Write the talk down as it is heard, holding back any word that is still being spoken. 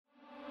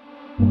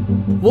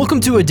Welcome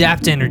to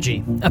Adapt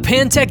Energy, a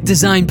Pantech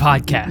design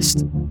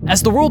podcast.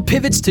 As the world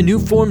pivots to new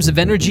forms of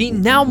energy,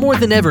 now more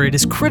than ever, it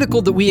is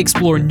critical that we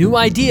explore new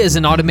ideas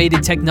and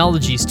automated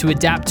technologies to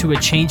adapt to a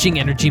changing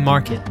energy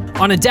market.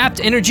 On Adapt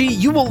Energy,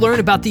 you will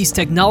learn about these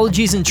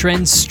technologies and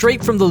trends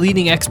straight from the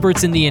leading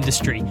experts in the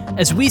industry,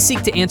 as we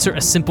seek to answer a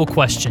simple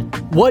question: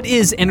 what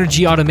is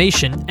energy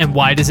automation, and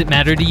why does it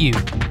matter to you?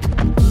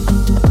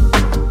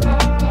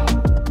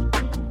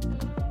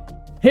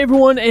 Hey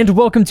everyone, and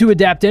welcome to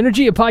Adapt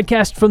Energy, a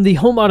podcast from the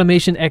home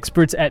automation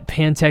experts at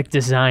Pantech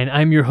Design.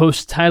 I'm your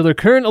host, Tyler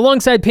Kern,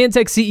 alongside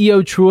Pantech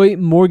CEO Troy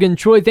Morgan.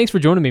 Troy, thanks for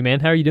joining me, man.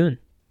 How are you doing?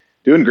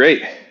 Doing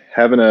great.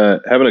 Having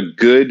a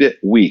good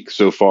week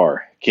so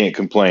far. Can't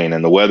complain,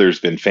 and the weather's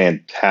been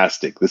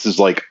fantastic. This is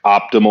like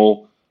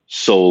optimal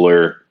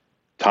solar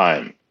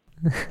time,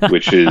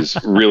 which is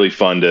really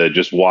fun to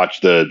just watch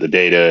the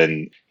data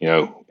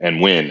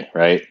and win,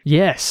 right?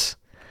 Yes.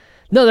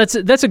 No,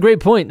 that's a great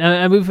point.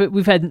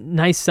 We've had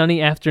nice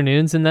sunny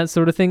afternoons and that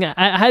sort of thing.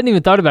 I hadn't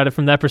even thought about it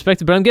from that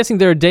perspective, but I'm guessing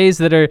there are days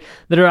that are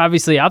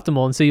obviously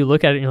optimal, and so you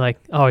look at it and you're like,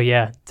 oh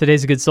yeah,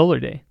 today's a good solar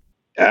day.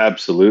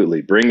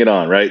 Absolutely, bring it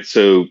on, right?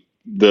 So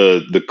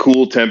the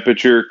cool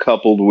temperature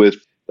coupled with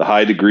the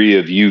high degree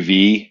of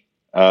UV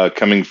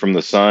coming from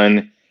the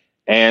sun,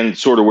 and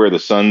sort of where the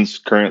sun's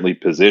currently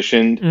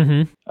positioned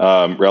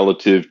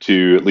relative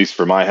to, at least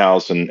for my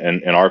house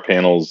and our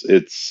panels,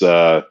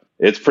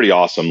 it's pretty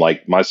awesome.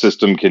 Like, my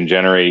system can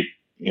generate,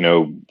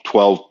 12.16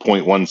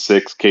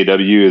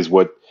 kW is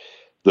what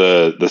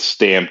the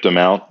stamped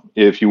amount,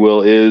 if you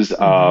will, is.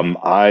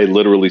 I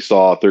literally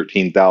saw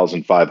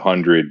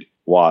 13,500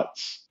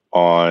 watts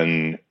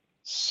on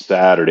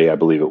Saturday, I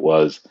believe it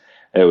was.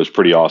 It was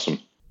pretty awesome.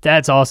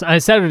 That's awesome.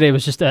 Saturday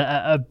was just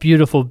a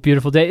beautiful,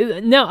 beautiful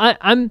day. Now,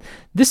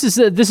 this is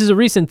a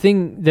recent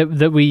thing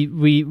that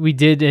we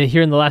did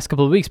here in the last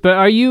couple of weeks. But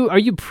are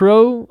you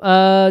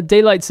pro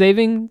daylight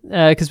saving?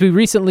 Because we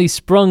recently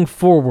sprung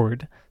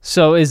forward.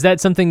 So is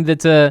that something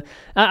that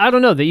I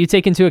don't know, that you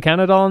take into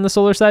account at all on the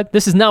solar side?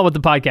 This is not what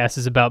the podcast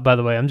is about, by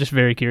the way. I'm just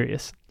very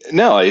curious.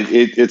 No,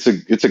 it's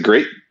a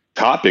great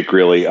topic,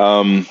 really.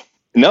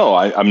 No,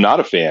 I'm not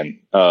a fan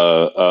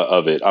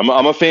of it. I'm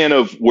a fan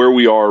of where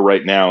we are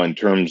right now in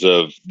terms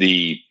of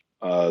the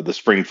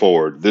spring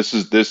forward.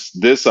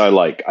 This I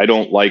like. I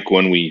don't like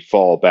when we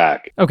fall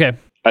back. Okay.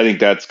 I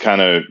think that's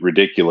kind of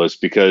ridiculous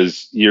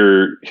because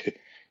you're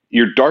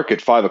dark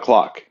at 5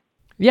 o'clock.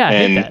 Yeah, I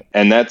hate that.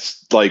 And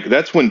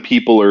that's when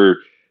people are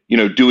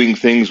doing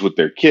things with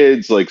their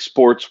kids, like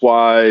sports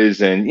wise,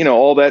 and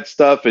all that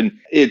stuff. And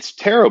it's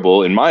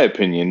terrible, in my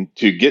opinion,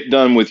 to get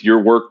done with your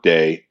work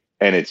day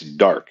and it's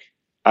dark.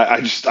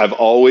 I've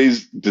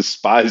always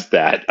despised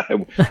that.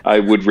 I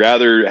would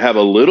rather have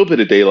a little bit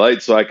of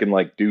daylight so I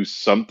can do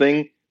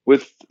something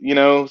with,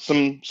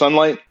 some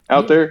sunlight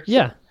out there.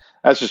 Yeah. So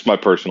that's just my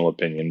personal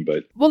opinion,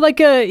 but. Well,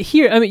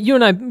 here, I mean, you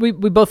and I, we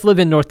both live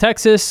in North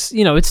Texas.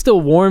 It's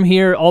still warm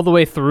here all the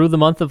way through the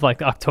month of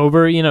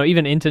October,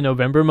 even into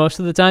November most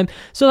of the time.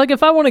 So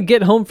if I want to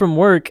get home from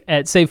work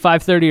at say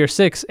 5:30 or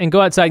 6 and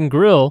go outside and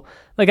grill,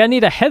 I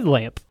need a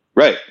headlamp.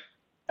 Right.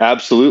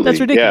 Absolutely.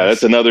 That's ridiculous. Yeah,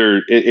 that's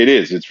another, it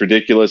is. It's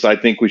ridiculous. I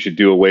think we should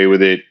do away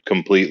with it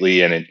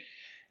completely. And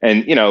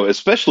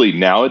especially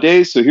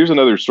nowadays. So here's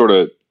another sort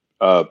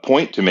of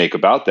point to make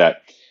about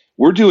that.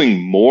 We're doing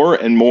more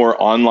and more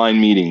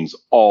online meetings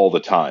all the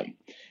time.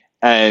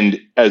 And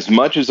as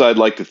much as I'd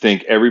like to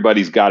think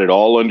everybody's got it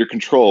all under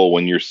control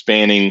when you're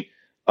spanning,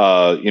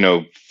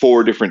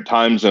 4 different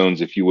time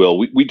zones, if you will,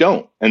 we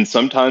don't. And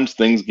sometimes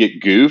things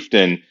get goofed.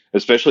 And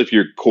especially if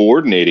you're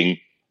coordinating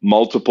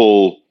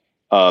multiple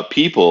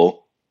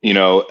people,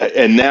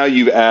 and now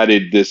you've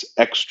added this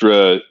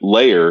extra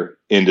layer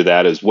into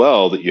that as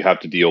well that you have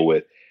to deal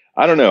with.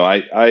 I don't know.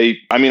 I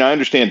mean, I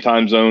understand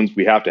time zones.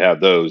 We have to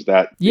have those.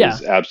 That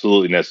is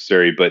absolutely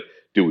necessary. But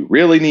do we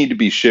really need to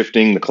be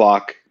shifting the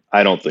clock?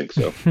 I don't think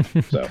so.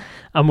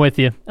 I'm with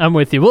you.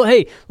 Well,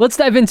 hey, let's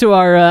dive into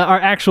our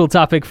actual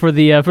topic for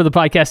the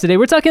podcast today.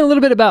 We're talking a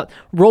little bit about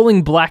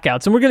rolling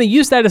blackouts, and we're going to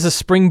use that as a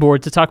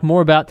springboard to talk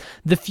more about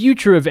the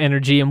future of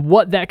energy and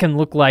what that can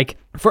look like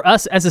for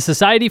us as a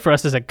society, for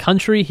us as a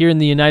country here in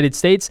the United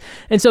States.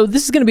 And so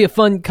this is going to be a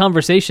fun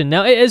conversation.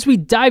 Now, as we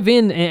dive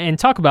in and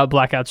talk about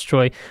blackouts,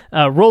 Troy,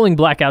 rolling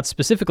blackouts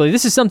specifically,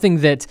 this is something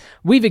that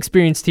we've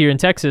experienced here in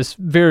Texas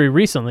very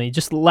recently,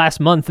 just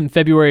last month in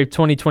February of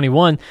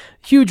 2021.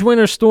 Huge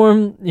winter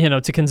storm,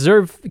 to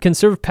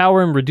conserve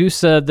power and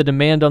reduce the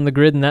demand on the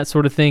grid and that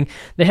sort of thing.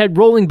 They had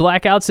rolling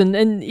blackouts,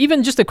 and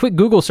even just a quick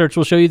Google search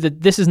will show you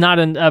that this is not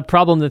a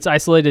problem that's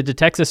isolated to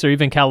Texas or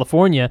even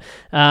California.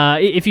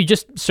 If you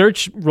just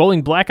search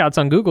rolling blackouts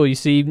on Google, you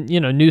see,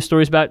 news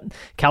stories about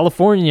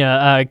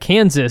California,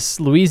 Kansas,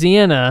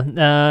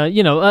 Louisiana,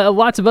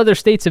 lots of other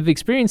states have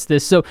experienced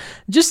this. So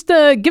just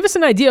give us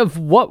an idea of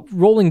what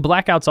rolling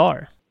blackouts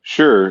are.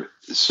 Sure.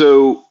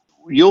 So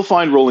you'll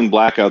find rolling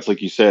blackouts,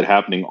 like you said,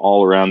 happening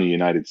all around the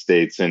United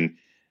States. And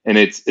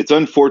it's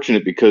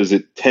unfortunate because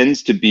it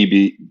tends to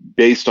be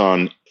based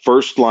on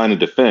first line of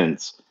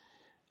defense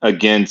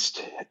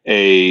against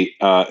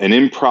an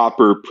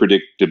improper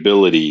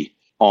predictability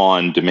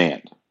on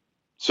demand.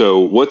 So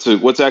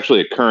what's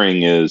actually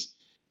occurring is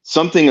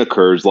something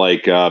occurs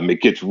like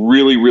it gets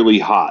really, really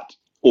hot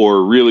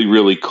or really,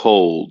 really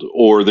cold,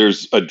 or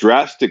there's a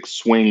drastic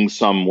swing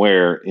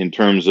somewhere in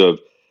terms of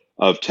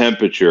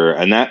temperature,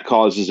 and that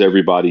causes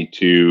everybody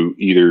to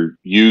either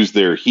use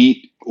their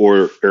heat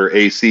or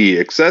AC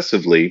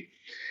excessively,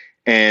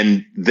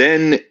 and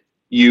then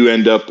you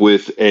end up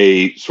with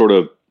a sort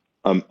of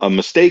a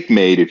mistake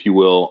made, if you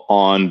will,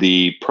 on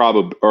the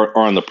or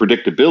on the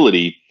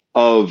predictability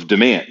of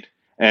demand.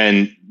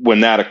 And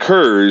when that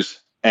occurs,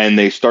 and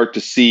they start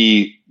to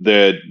see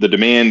the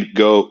demand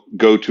go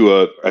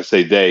to I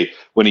say they,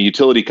 when a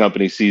utility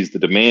company sees the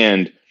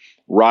demand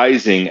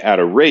rising at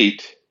a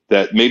rate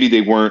that maybe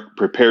they weren't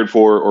prepared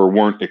for or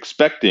weren't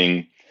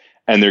expecting,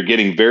 and they're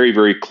getting very,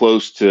 very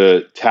close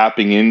to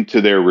tapping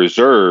into their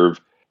reserve,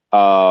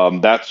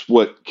 that's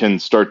what can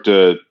start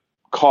to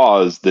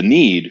cause the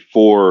need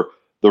for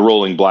the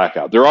rolling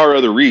blackout. There are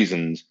other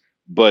reasons,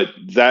 but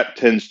that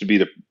tends to be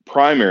the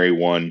primary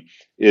one,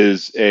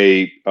 is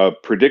a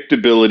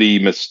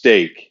predictability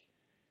mistake,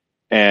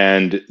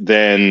 and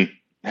then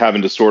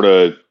having to sort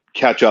of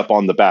catch up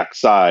on the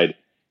backside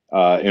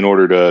in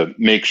order to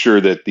make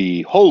sure that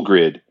the whole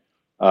grid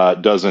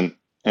doesn't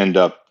end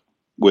up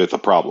with a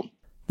problem.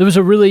 There was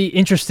a really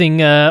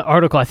interesting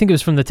article, I think it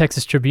was from the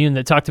Texas Tribune,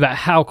 that talked about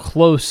how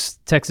close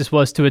Texas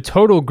was to a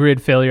total grid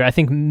failure. I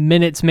think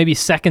minutes, maybe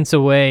seconds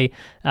away,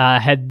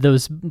 had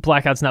those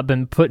blackouts not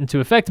been put into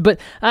effect. But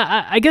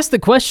I guess the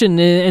question,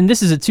 and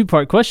this is a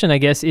two-part question, I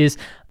guess, is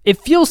it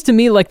feels to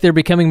me like they're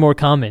becoming more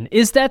common.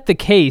 Is that the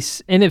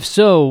case? And if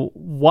so,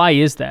 why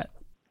is that?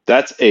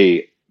 That's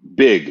a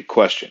big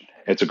question.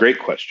 It's a great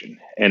question,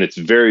 and it's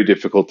very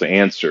difficult to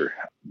answer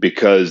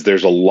because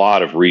there's a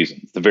lot of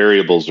reasons. The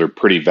variables are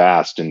pretty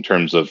vast in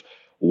terms of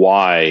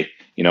why,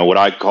 what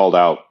I called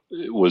out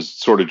was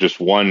sort of just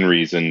one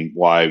reason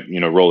why,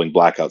 rolling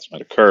blackouts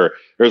might occur.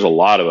 There's a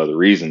lot of other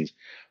reasons,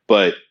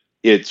 but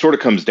it sort of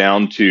comes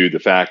down to the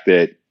fact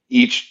that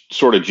each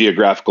sort of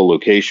geographical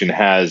location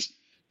has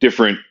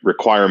different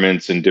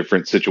requirements in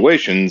different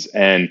situations,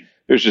 and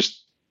there's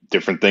just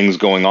different things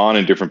going on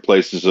in different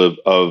places of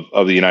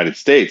the United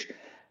States.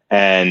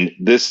 And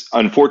this,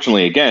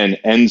 unfortunately, again,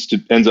 ends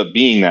up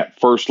being that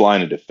first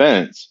line of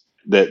defense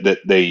that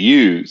they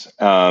use.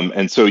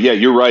 And so, yeah,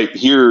 you're right.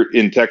 Here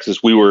in Texas,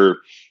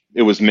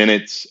 it was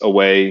minutes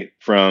away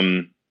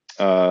from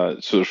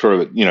sort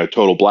of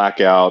total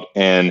blackout.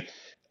 And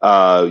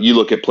you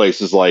look at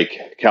places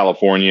like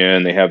California,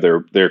 and they have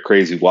their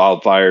crazy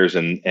wildfires,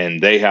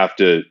 and they have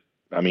to.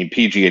 I mean,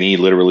 PG&E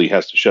literally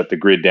has to shut the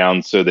grid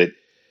down so that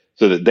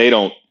they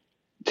don't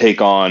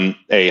take on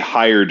a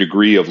higher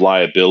degree of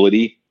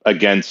liability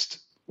against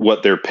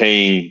what they're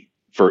paying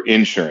for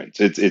insurance.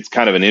 It's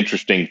kind of an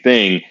interesting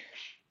thing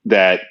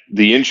that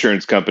the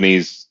insurance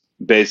companies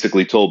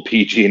basically told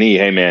PG&E,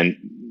 hey man,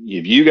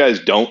 if you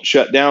guys don't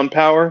shut down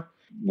power,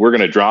 we're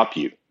going to drop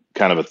you,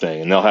 kind of a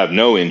thing, and they'll have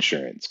no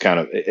insurance. Kind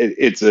of,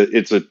 it's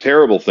a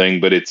terrible thing,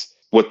 but it's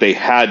what they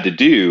had to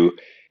do.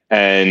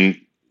 And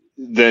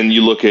then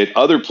you look at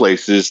other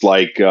places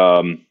like,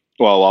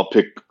 I'll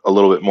pick a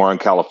little bit more on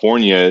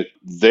California.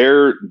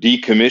 They're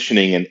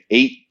decommissioning an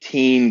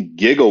 18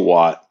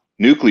 gigawatt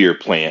nuclear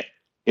plant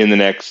in the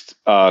next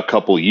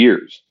couple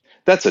years.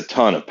 That's a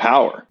ton of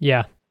power.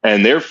 Yeah.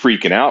 And they're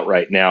freaking out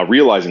right now,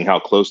 realizing how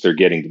close they're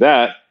getting to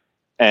that.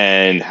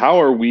 And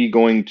how are we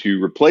going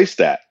to replace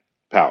that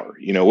power?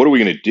 What are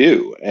we going to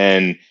do?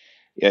 And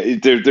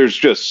there's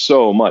just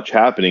so much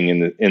happening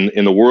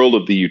in the world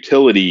of the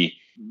utility,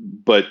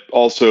 but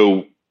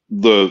also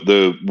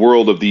the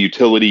world of the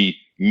utility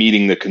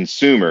meeting the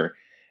consumer.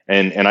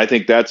 And I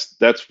think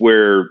that's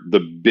where the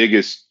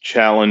biggest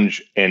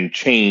challenge and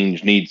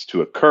change needs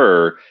to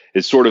occur,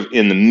 is sort of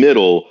in the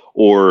middle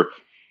or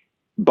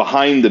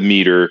behind the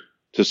meter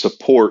to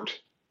support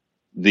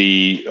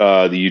the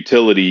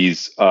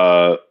utilities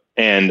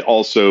and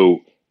also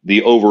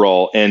the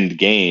overall end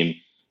game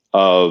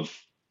of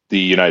the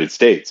United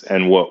States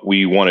and what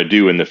we want to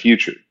do in the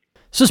future.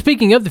 So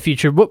speaking of the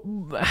future,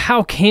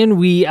 how can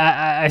we,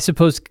 I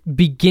suppose,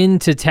 begin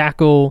to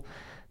tackle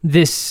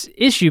this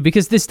issue?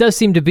 Because this does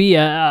seem to be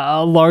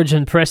a large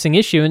and pressing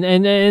issue,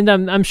 and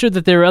I'm sure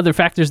that there are other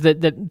factors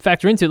that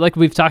factor into it. Like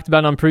we've talked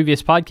about on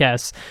previous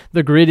podcasts,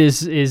 the grid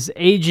is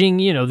aging.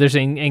 There's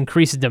an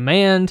increased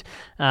demand.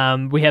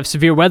 We have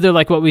severe weather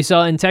like what we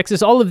saw in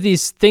Texas. All of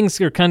these things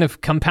are kind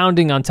of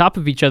compounding on top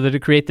of each other to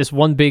create this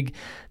one big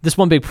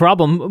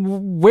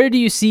problem. Where do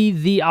you see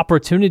the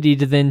opportunity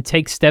to then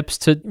take steps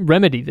to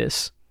remedy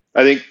this?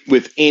 I think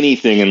with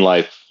anything in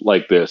life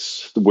like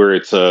this, where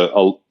it's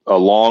a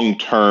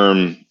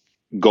long-term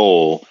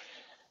goal,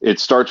 it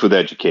starts with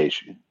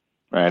education,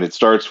 right? It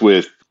starts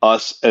with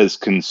us as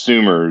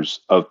consumers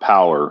of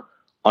power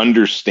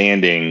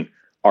understanding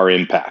our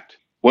impact.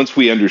 Once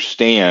we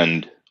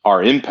understand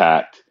our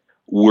impact,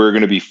 we're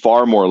going to be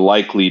far more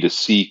likely to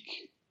seek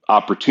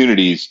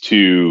opportunities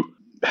to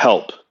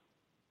help.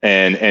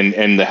 And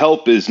the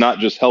help is not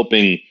just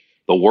helping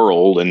the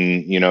world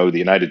and, the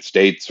United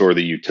States or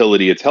the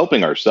utility, it's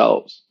helping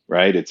ourselves,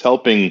 right? It's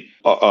helping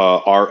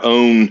our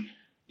own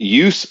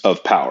use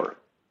of power.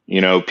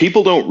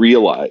 People don't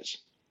realize,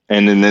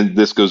 and then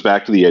this goes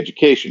back to the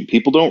education.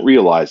 People don't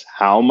realize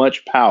how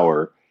much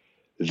power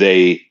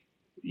they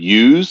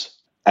use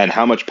and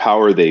how much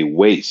power they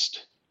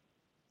waste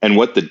and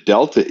what the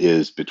delta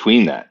is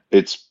between that.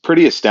 It's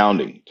pretty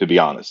astounding, to be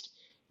honest.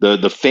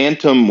 The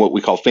phantom, what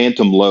we call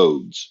phantom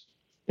loads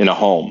in a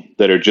home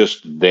that are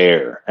just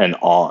there and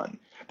on,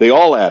 they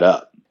all add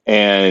up.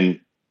 And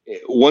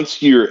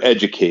once you're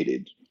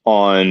educated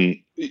on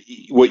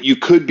what you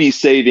could be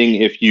saving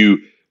if you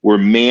were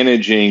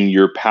managing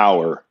your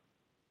power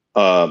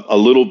a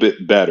little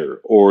bit better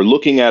or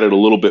looking at it a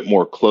little bit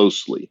more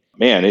closely,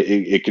 man,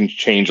 it can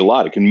change a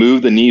lot. It can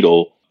move the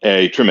needle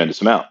a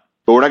tremendous amount.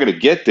 But we're not going to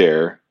get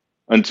there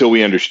until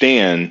we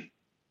understand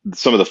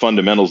some of the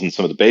fundamentals and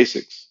some of the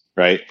basics,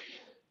 right?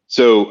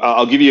 So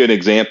I'll give you an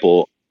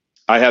example.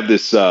 I have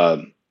this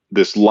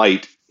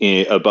light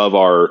above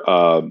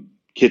our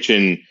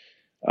kitchen.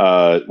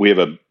 We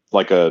have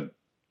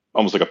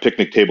almost like a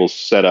picnic table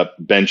set up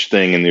bench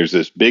thing, and there's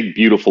this big,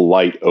 beautiful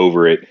light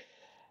over it.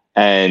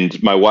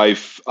 And my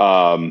wife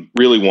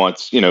really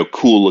wants,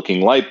 cool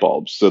looking light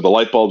bulbs. So the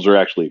light bulbs are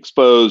actually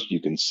exposed. You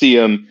can see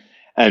them.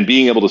 And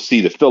being able to see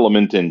the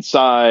filament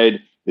inside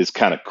is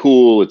kind of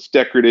cool. It's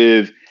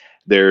decorative.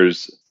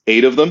 There's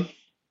 8 of them,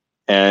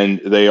 and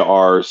they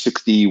are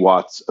 60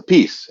 watts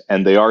apiece.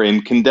 And they are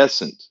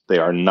incandescent. They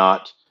are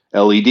not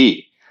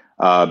LED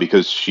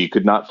because she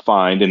could not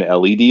find an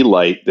LED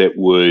light that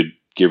would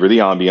give her the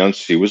ambiance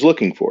she was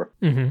looking for.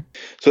 Mm-hmm.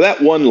 So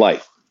that one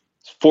light,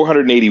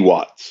 480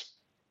 watts.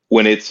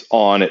 When it's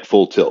on at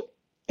full tilt.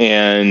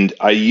 And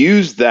I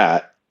use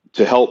that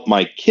to help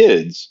my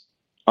kids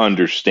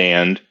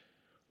understand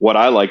what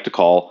I like to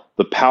call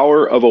the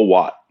power of a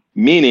watt,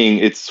 meaning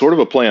it's sort of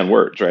a play on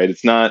words, right?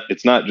 It's not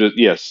just,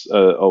 yes,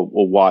 a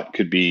watt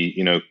could be,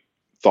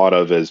 thought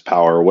of as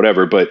power or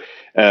whatever, but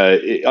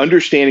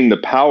understanding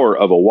the power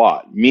of a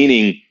watt,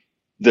 meaning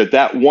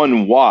that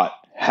 1 watt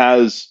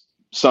has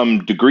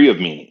some degree of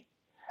meaning.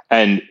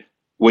 And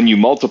when you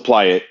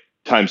multiply it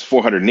times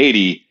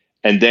 480,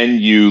 and then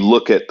you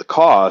look at the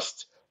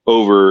cost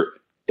over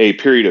a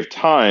period of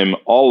time,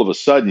 all of a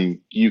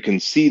sudden you can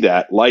see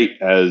that light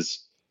as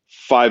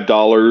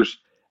 $5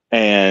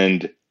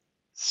 and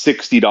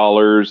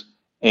 $60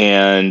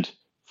 and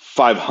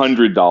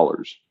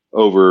 $500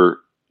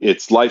 over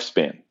its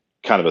lifespan,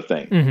 kind of a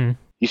thing. Mm-hmm.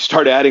 You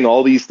start adding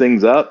all these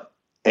things up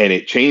and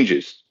it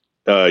changes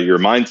your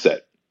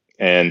mindset.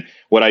 And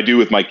what I do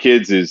with my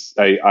kids is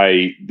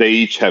they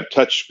each have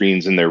touch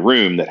screens in their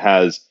room that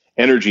has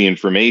energy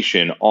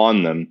information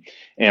on them.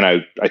 And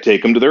I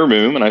take them to their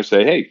room and I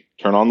say, hey,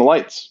 turn on the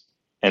lights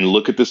and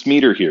look at this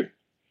meter here.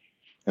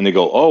 And they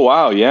go, oh,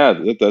 wow, yeah,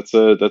 that's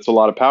a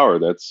lot of power.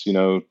 That's,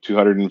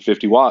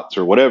 250 watts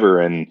or whatever.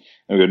 And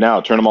I go,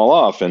 now turn them all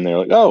off. And they're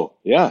like, oh,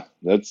 yeah,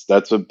 that's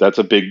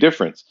a big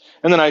difference.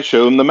 And then I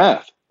show them the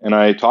math and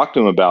I talk to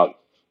them about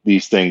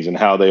these things and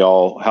how they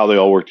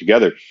all work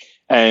together.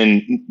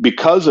 And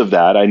because of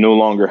that, I no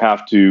longer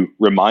have to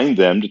remind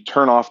them to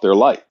turn off their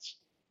lights.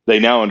 They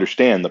now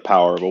understand the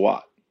power of a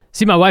watt.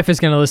 See, my wife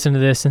is going to listen to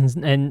this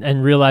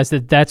and realize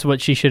that that's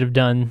what she should have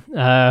done,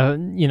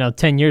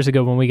 10 years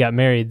ago when we got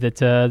married,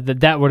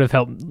 that would have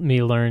helped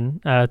me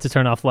learn to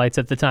turn off lights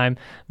at the time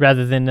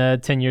rather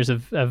than 10 years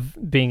of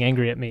being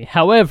angry at me.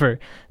 However,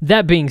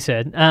 that being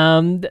said,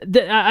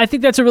 I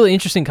think that's a really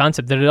interesting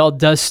concept, that it all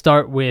does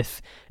start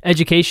with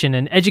education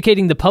and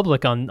educating the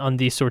public on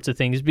these sorts of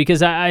things,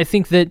 because I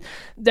think that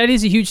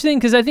is a huge thing,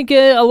 because I think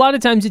a lot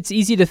of times it's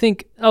easy to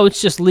think, oh, it's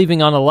just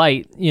leaving on a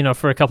light,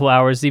 for a couple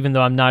hours, even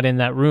though I'm not in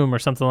that room or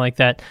something like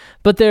that.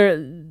 But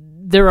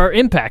there are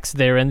impacts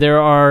there, and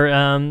there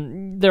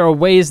are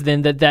ways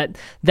then that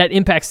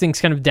impacts things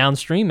kind of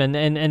downstream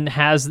and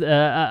has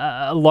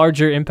a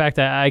larger impact,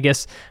 I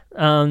guess,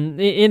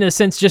 in a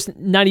sense, just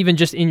not even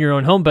just in your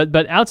own home,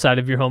 but outside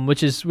of your home,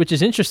 which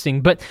is interesting.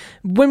 But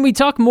when we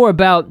talk more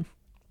about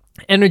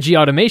energy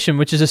automation,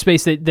 which is a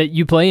space that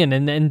you play in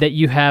and that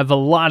you have a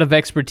lot of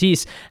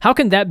expertise, how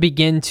can that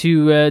begin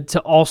to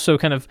also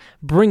kind of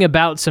bring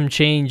about some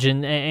change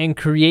and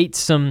create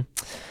some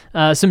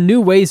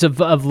new ways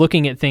of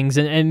looking at things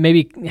and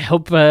maybe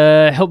help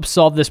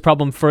solve this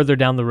problem further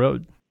down the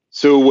road?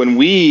 So when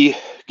we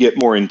get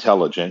more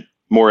intelligent,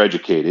 more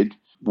educated,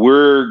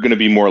 we're going to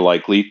be more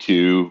likely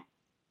to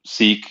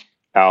seek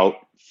out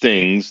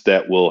things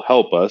that will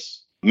help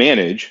us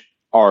manage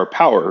our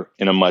power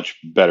in a much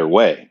better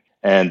way.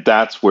 And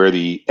that's where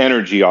the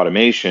energy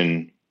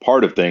automation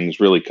part of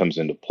things really comes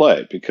into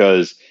play,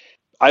 because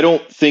I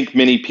don't think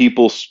many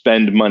people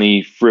spend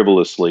money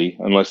frivolously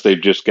unless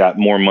they've just got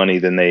more money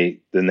than they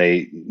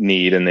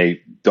need and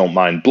they don't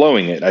mind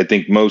blowing it. I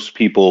think most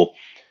people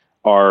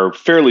are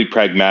fairly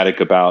pragmatic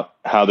about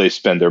how they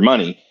spend their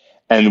money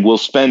and will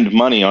spend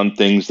money on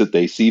things that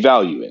they see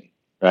value in,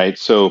 right?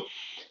 So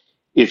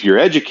if you're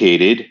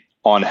educated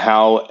on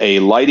how a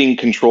lighting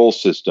control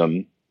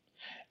system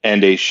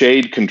and a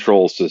shade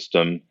control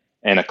system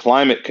and a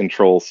climate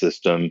control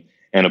system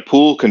and a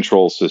pool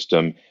control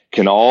system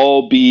can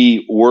all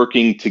be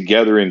working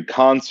together in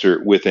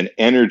concert with an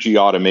energy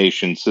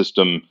automation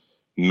system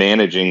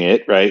managing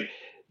it, right?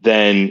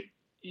 Then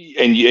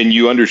and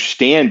you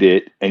understand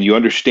it and you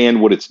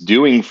understand what it's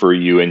doing for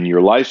you and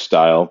your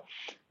lifestyle,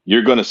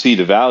 you're going to see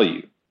the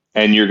value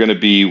and you're going to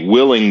be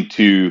willing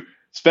to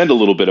spend a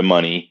little bit of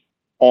money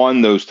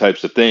on those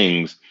types of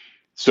things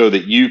so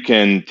that you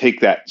can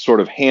take that sort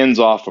of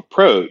hands-off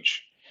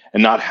approach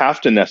and not have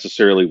to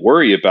necessarily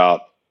worry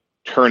about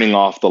turning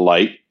off the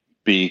light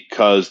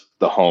because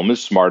the home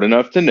is smart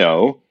enough to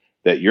know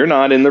that you're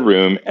not in the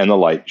room and the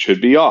light should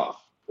be off.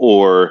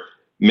 Or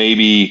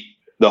maybe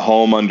the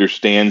home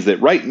understands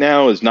that right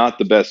now is not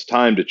the best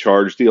time to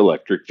charge the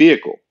electric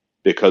vehicle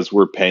because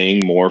we're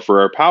paying more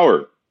for our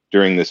power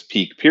during this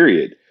peak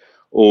period.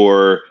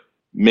 Or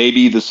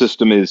maybe the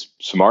system is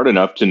smart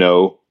enough to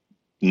know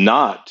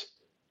not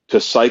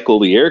to cycle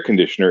the air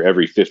conditioner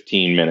every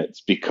 15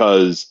 minutes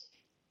because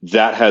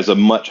that has a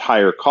much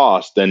higher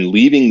cost than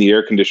leaving the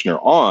air conditioner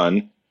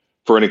on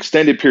for an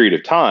extended period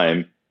of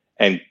time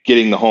and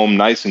getting the home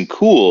nice and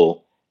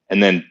cool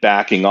and then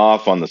backing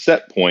off on the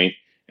set point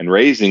and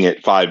raising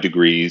it 5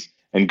 degrees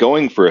and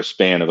going for a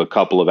span of a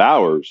couple of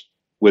hours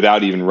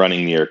without even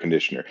running the air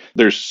conditioner.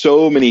 There's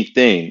so many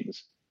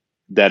things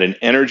that an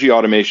energy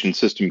automation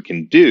system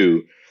can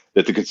do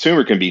that the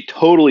consumer can be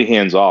totally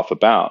hands-off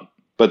about,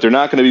 but they're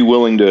not going to be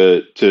willing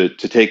to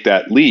take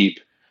that leap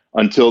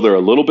until they're a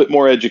little bit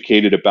more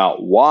educated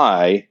about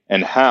why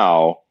and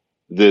how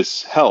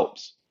this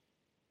helps.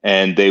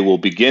 And they will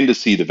begin to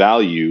see the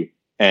value.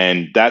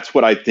 And that's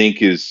what I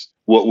think is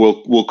what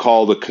we'll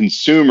call the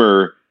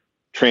consumer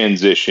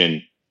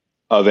transition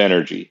of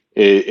energy,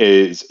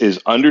 is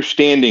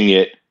understanding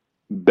it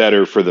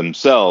better for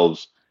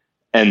themselves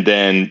and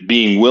then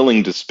being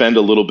willing to spend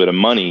a little bit of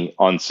money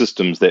on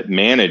systems that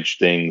manage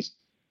things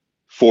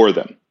for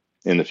them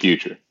in the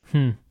future.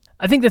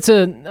 I think that's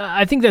an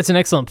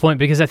excellent point,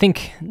 because I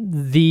think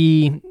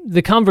the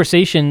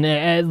conversation,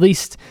 at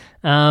least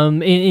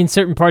in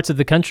certain parts of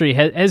the country,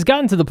 has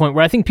gotten to the point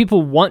where I think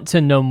people want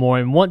to know more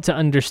and want to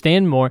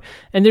understand more,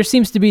 and there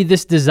seems to be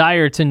this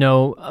desire to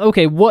know,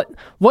 okay, what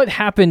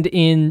happened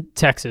in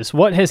Texas?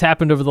 What has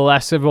happened over the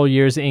last several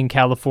years in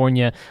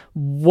California?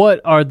 What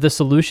are the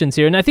solutions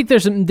here? And I think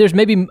there's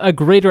maybe a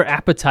greater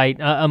appetite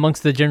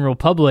amongst the general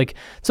public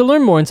to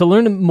learn more and to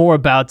learn more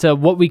about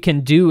what we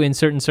can do in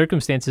certain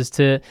circumstances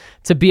to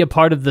be a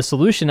part of the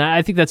solution.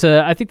 I think that's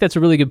a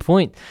really good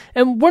point.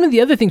 And one of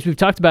the other things we've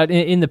talked about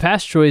in the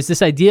past, Troy, is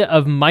this idea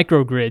of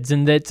microgrids,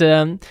 and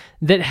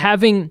that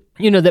having,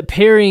 that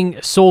pairing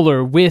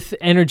solar with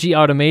energy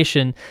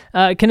automation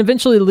can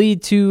eventually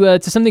lead to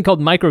something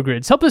called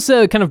microgrids. Help us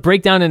kind of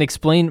break down and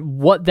explain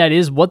what that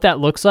is, what that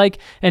looks like,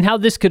 and how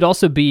this could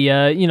also be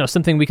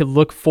something we could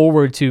look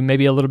forward to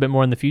maybe a little bit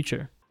more in the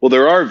future. Well,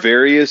 there are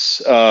various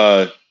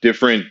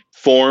different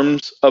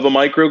forms of a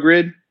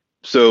microgrid.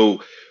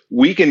 So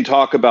we can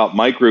talk about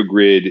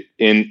microgrid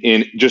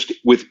in just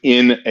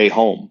within a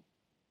home.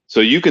 So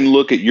you can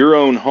look at your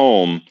own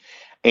home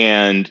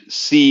and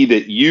see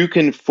that you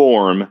can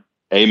form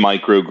a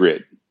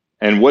microgrid.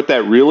 And what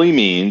that really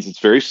means, it's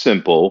very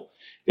simple.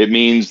 It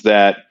means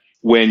that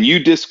when you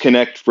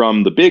disconnect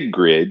from the big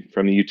grid,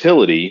 from the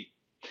utility,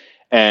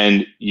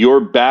 and your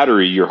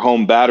battery, your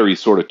home battery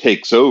sort of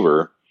takes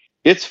over,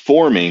 it's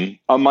forming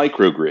a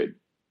microgrid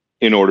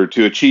in order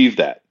to achieve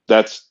that.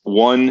 That's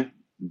one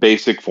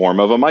basic form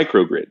of a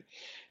microgrid.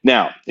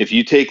 Now, if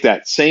you take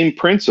that same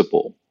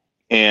principle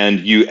and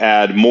you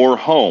add more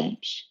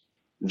homes,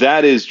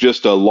 that is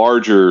just a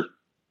larger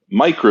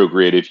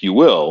microgrid, if you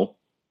will,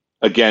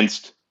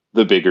 against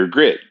the bigger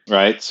grid,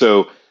 right?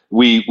 So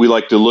we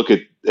like to look at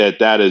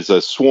that as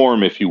a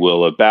swarm, if you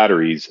will, of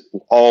batteries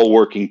all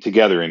working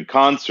together in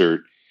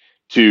concert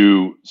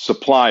to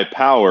supply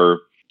power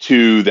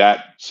to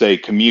that, say,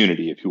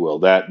 community, if you will,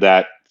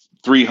 that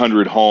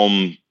 300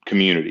 home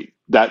community.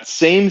 That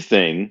same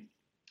thing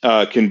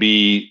can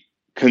be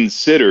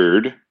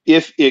considered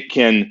if it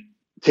can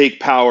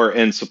take power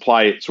and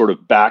supply it sort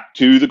of back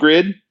to the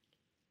grid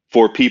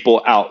for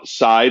people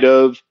outside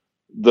of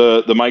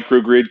the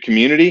microgrid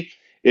community.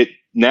 It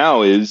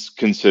now is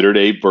considered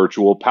a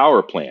virtual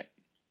power plant,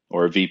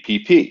 or a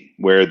VPP,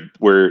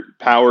 where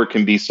power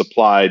can be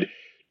supplied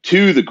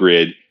to the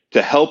grid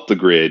to help the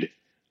grid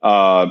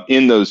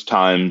in those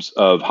times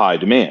of high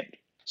demand.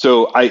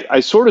 So I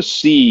sort of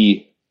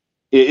see,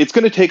 it's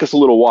going to take us a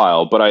little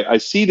while, but I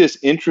see this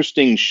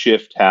interesting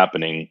shift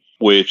happening,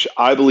 which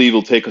I believe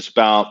will take us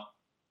about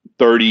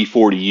 30,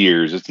 40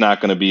 years. It's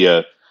not going to be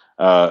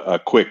a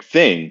quick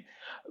thing.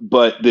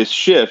 But this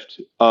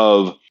shift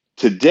of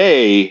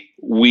today,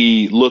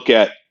 we look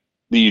at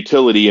the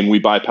utility and we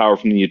buy power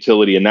from the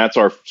utility, and that's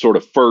our sort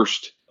of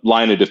first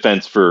line of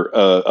defense for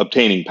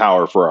obtaining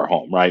power for our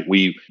home, right?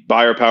 We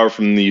buy our power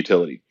from the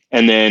utility.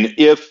 And then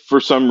if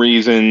for some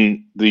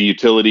reason the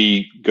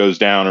utility goes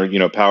down,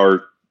 or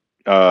power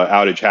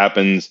outage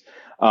happens,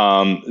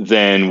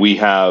 then we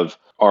have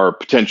our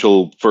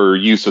potential for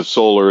use of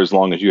solar, as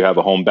long as you have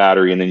a home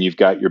battery, and then you've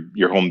got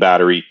your home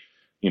battery,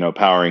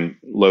 powering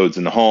loads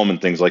in the home and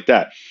things like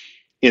that.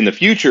 in the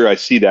future, I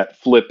see that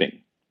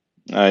flipping.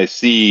 I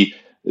see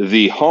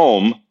the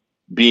home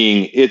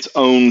being its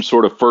own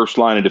sort of first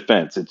line of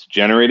defense. It's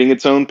generating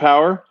its own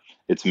power,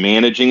 it's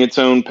managing its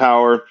own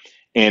power,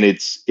 and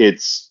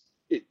it's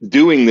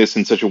doing this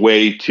in such a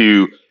way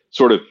to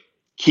sort of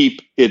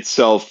keep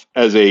itself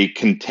as a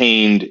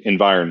contained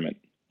environment.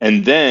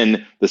 And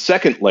then the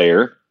second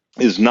layer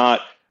is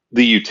not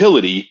the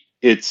utility,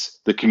 it's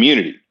the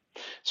community.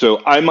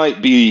 So I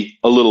might be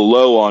a little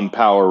low on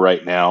power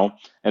right now,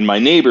 and my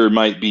neighbor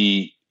might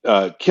be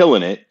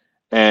killing it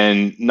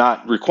and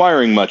not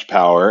requiring much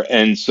power.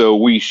 And so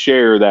we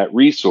share that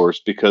resource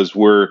because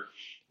we're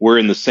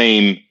in the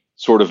same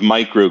sort of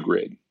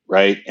microgrid,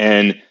 right?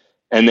 And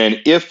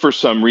then if for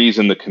some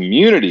reason the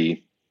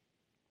community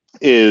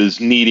is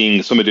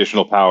needing some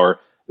additional power,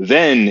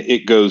 then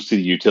it goes to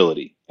the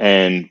utility,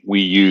 and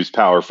we use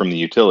power from the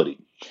utility.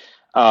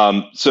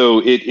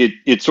 So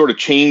it sort of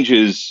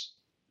changes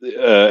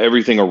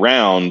everything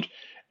around,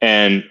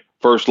 and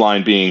first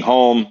line being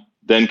home,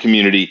 then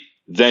community,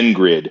 then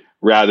grid,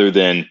 rather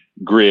than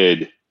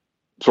grid,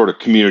 sort of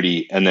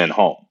community, and then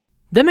home.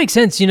 That makes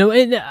sense,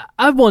 and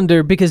I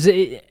wonder, because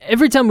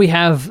every time we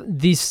have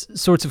these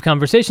sorts of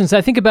conversations,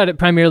 I think about it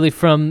primarily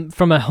from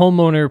a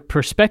homeowner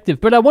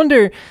perspective, but I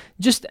wonder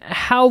just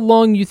how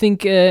long you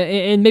think,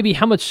 and maybe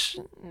how much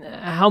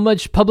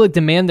public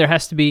demand there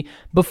has to be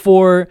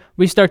before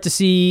we start to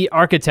see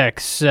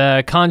architects,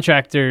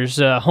 contractors,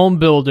 home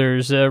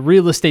builders,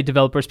 real estate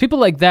developers, people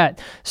like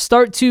that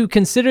start to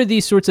consider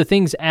these sorts of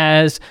things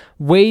as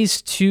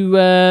ways to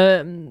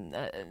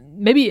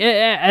maybe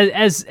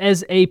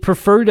as a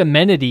preferred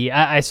amenity,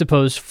 I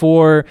suppose,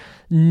 for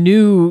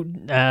new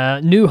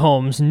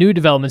homes, new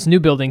developments, new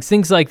buildings,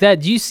 things like that.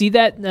 Do you see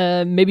that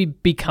maybe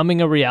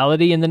becoming a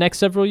reality in the next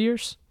several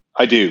years?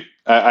 I do.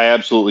 I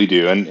absolutely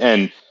do.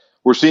 And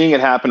we're seeing it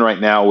happen right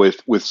now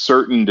with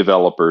certain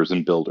developers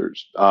and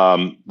builders.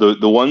 The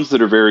ones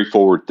that are very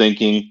forward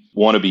thinking,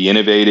 want to be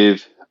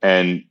innovative,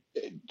 and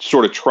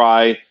sort of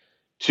try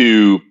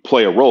to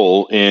play a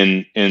role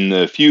in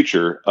the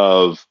future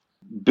of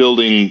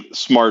building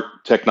smart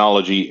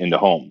technology into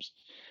homes.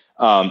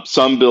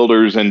 Some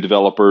builders and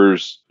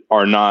developers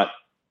are not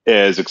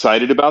as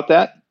excited about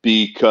that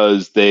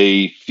because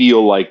they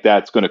feel like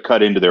that's going to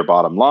cut into their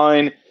bottom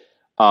line.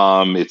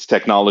 It's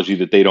technology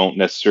that they don't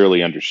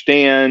necessarily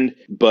understand.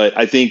 But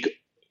I think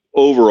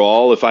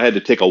overall, if I had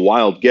to take a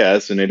wild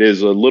guess, and it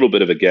is a little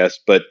bit of a guess,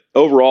 but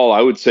overall,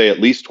 I would say at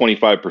least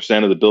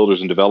 25% of the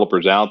builders and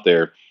developers out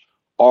there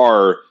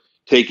are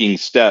taking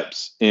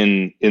steps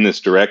in this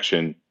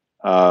direction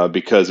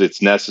because it's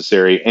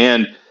necessary.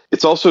 And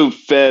it's also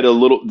fed a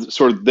little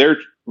sort of their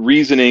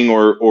reasoning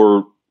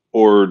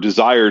or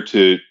desire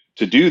to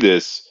do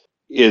this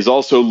is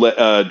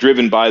also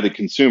driven by the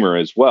consumer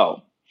as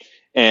well.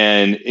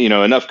 And,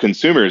 enough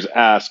consumers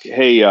ask,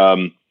 hey,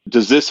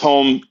 does this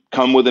home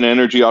come with an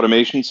energy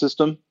automation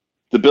system?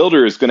 The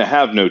builder is going to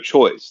have no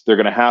choice. They're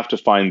going to have to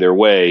find their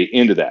way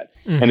into that.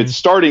 Mm-hmm. And it's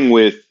starting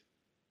with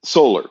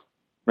solar,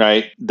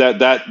 right?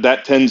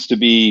 That tends to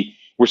be,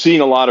 we're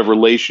seeing a lot of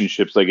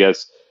relationships, I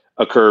guess,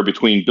 occur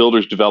between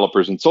builders,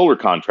 developers, and solar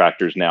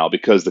contractors now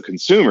because the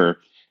consumer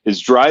is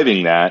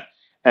driving that,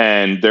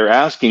 and they're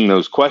asking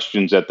those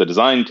questions at the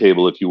design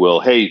table, if you will.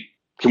 Hey,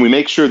 can we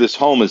make sure this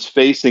home is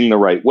facing the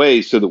right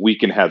way so that we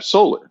can have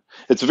solar?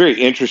 It's a very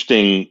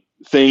interesting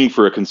thing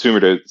for a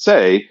consumer to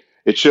say.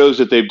 It shows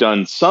that they've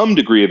done some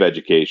degree of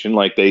education,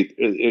 like they,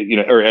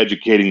 are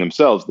educating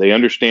themselves. They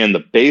understand the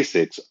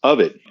basics of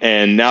it.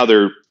 And now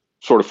they're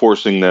sort of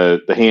forcing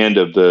the hand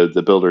of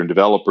the builder and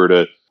developer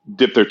to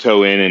dip their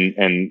toe in.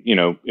 And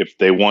if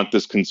they want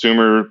this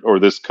consumer or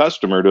this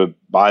customer to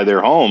buy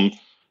their home,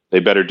 they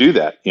better do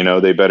that.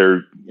 They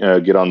better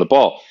get on the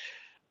ball.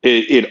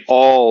 It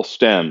all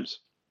stems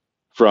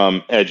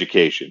from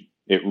education.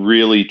 It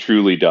really,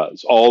 truly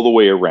does, all the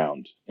way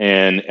around.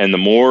 And the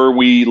more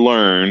we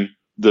learn,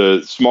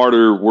 the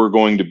smarter we're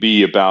going to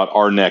be about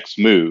our next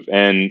move.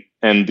 And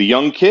the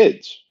young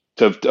kids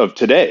of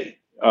today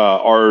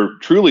are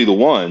truly the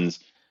ones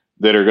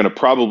that are going to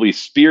probably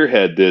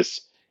spearhead this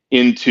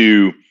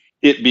into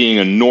it being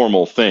a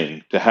normal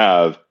thing to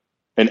have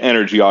an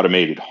energy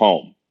automated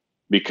home,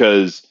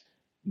 because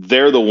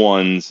they're the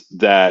ones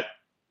that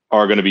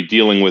are going to be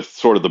dealing with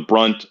sort of the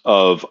brunt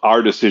of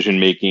our decision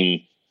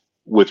making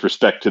with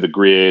respect to the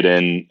grid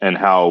and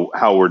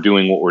how we're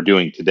doing what we're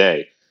doing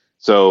today.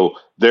 So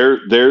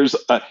there's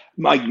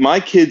my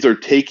kids are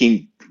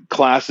taking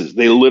classes.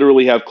 They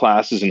literally have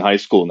classes in high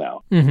school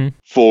now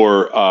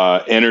for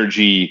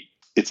energy.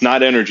 It's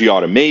not energy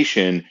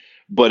automation,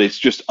 but it's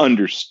just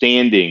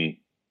understanding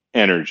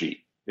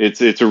energy.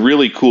 It's a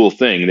really cool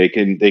thing. They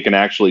can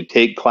actually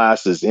take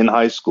classes in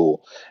high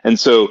school. And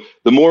so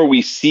the more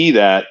we see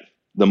that,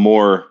 the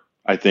more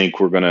I think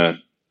we're going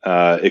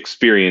to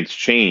experience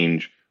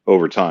change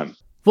over time.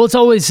 Well, it's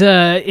always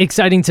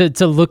exciting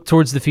to look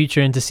towards the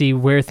future and to see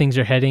where things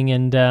are heading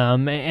and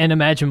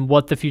imagine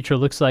what the future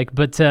looks like.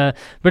 But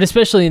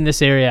especially in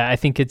this area, I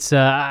think it's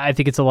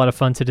a lot of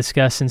fun to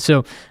discuss. And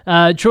so,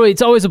 Troy,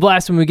 it's always a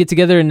blast when we get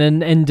together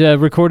and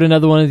record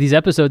another one of these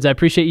episodes. I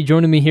appreciate you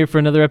joining me here for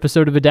another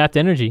episode of Adapt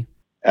Energy.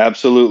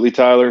 Absolutely,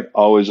 Tyler.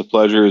 Always a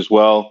pleasure as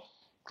well.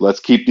 Let's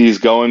keep these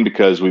going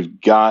because we've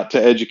got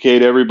to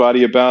educate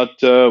everybody about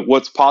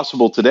what's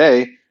possible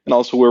today and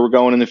also where we're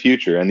going in the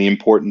future and the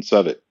importance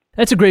of it.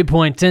 That's a great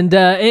point. And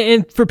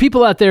for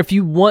people out there, if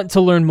you want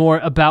to learn more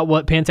about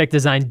what Pantech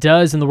Design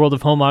does in the world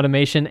of home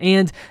automation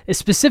and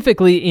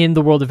specifically in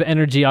the world of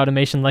energy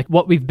automation, like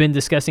what we've been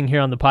discussing here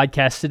on the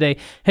podcast today,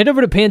 head over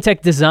to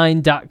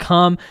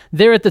pantechdesign.com.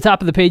 There at the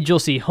top of the page, you'll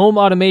see home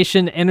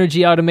automation,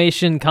 energy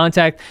automation,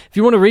 contact. If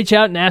you want to reach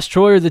out and ask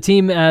Troy or the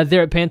team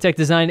there at Pantech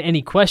Design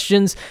any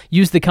questions,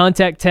 use the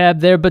contact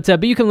tab there. But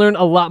you can learn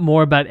a lot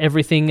more about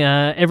everything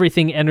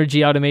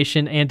energy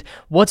automation and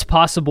what's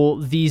possible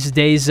these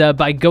days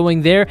by going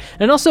there,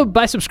 and also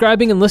by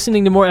subscribing and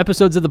listening to more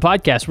episodes of the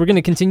podcast. We're going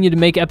to continue to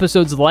make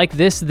episodes like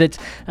this that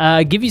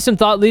give you some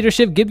thought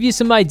leadership, give you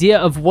some idea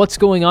of what's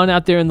going on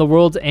out there in the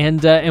world,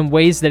 and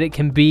ways that it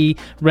can be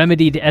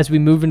remedied as we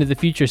move into the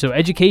future. So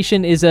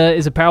education is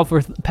a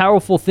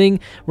powerful thing.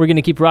 We're going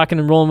to keep rocking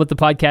and rolling with the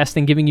podcast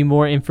and giving you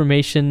more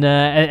information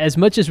as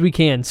much as we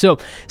can. So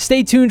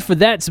stay tuned for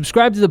that.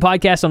 Subscribe to the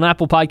podcast on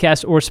Apple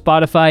Podcasts or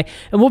Spotify,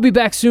 and we'll be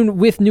back soon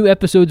with new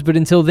episodes. But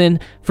until then,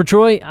 for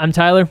Troy, I'm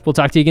Tyler. We'll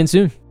talk to you again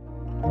soon.